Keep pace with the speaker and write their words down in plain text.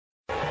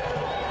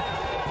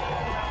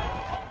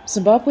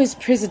Zimbabwe's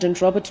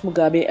President Robert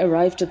Mugabe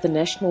arrived at the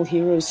National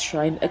Heroes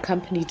Shrine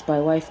accompanied by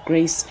wife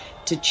Grace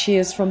to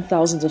cheers from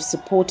thousands of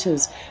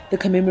supporters. The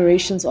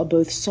commemorations are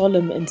both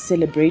solemn and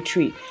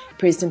celebratory.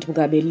 President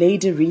Mugabe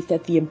laid a wreath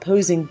at the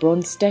imposing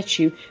bronze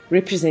statue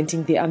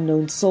representing the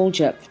unknown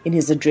soldier. In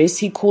his address,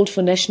 he called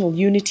for national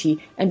unity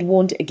and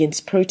warned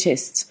against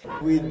protests.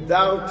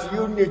 Without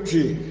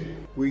unity,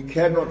 we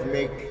cannot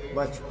make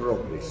much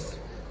progress.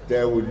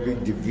 There would be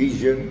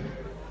division,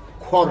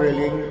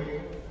 quarreling,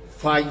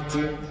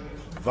 fighting,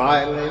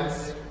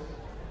 violence,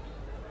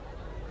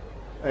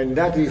 and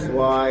that is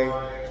why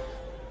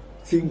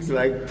things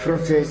like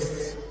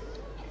protests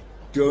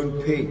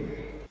don't pay.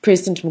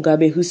 President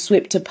Mugabe, who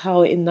swept to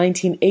power in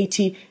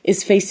 1980,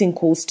 is facing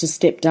calls to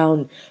step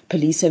down.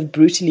 Police have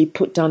brutally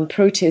put down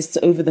protests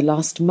over the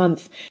last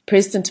month.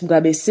 President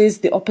Mugabe says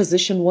the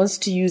opposition wants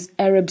to use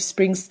Arab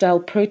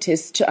Spring-style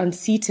protests to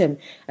unseat him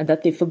and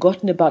that they've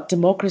forgotten about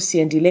democracy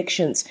and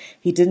elections.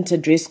 He didn't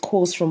address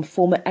calls from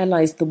former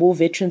allies, the war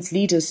veterans'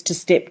 leaders, to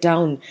step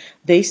down.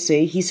 They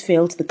say he's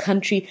failed the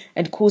country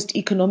and caused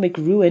economic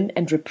ruin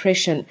and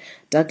repression.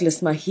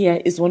 Douglas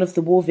Mahia is one of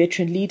the war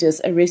veteran leaders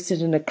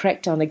arrested in a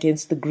crackdown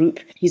against the group.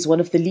 He's one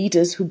of the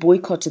leaders who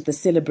boycotted the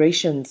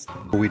celebrations.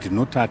 We did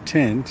not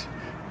attend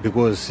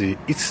because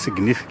its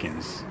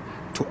significance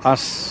to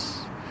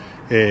us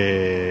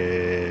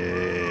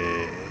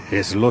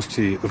has lost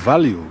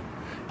value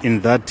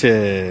in that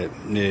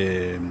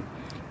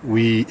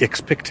we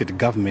expected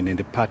government and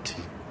the party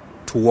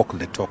to walk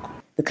the talk.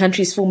 The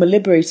country's former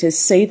liberators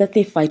say that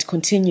their fight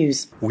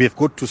continues. We have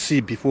got to see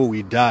before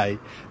we die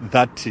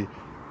that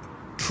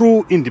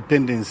true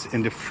independence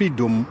and the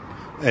freedom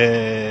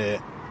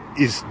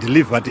is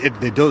delivered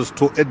at the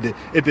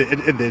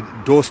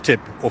doorstep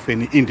of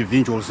an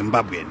individual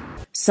Zimbabwean.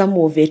 Some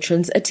war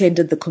veterans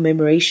attended the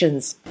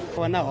commemorations.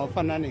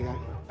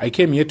 I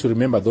came here to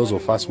remember those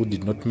of us who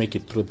did not make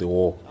it through the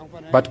war.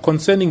 But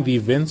concerning the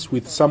events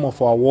with some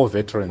of our war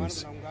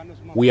veterans,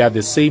 we are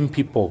the same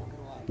people.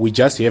 We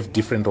just have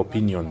different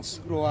opinions.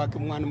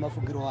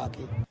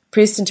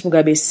 President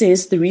Mugabe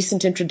says the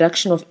recent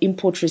introduction of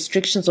import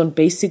restrictions on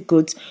basic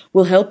goods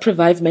will help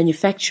revive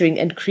manufacturing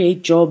and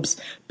create jobs.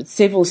 But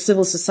several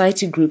civil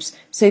society groups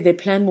say they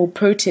plan more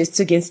protests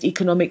against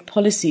economic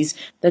policies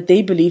that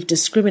they believe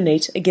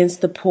discriminate against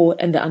the poor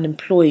and the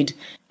unemployed.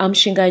 I'm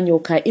Shingai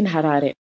Nyoka in Harare.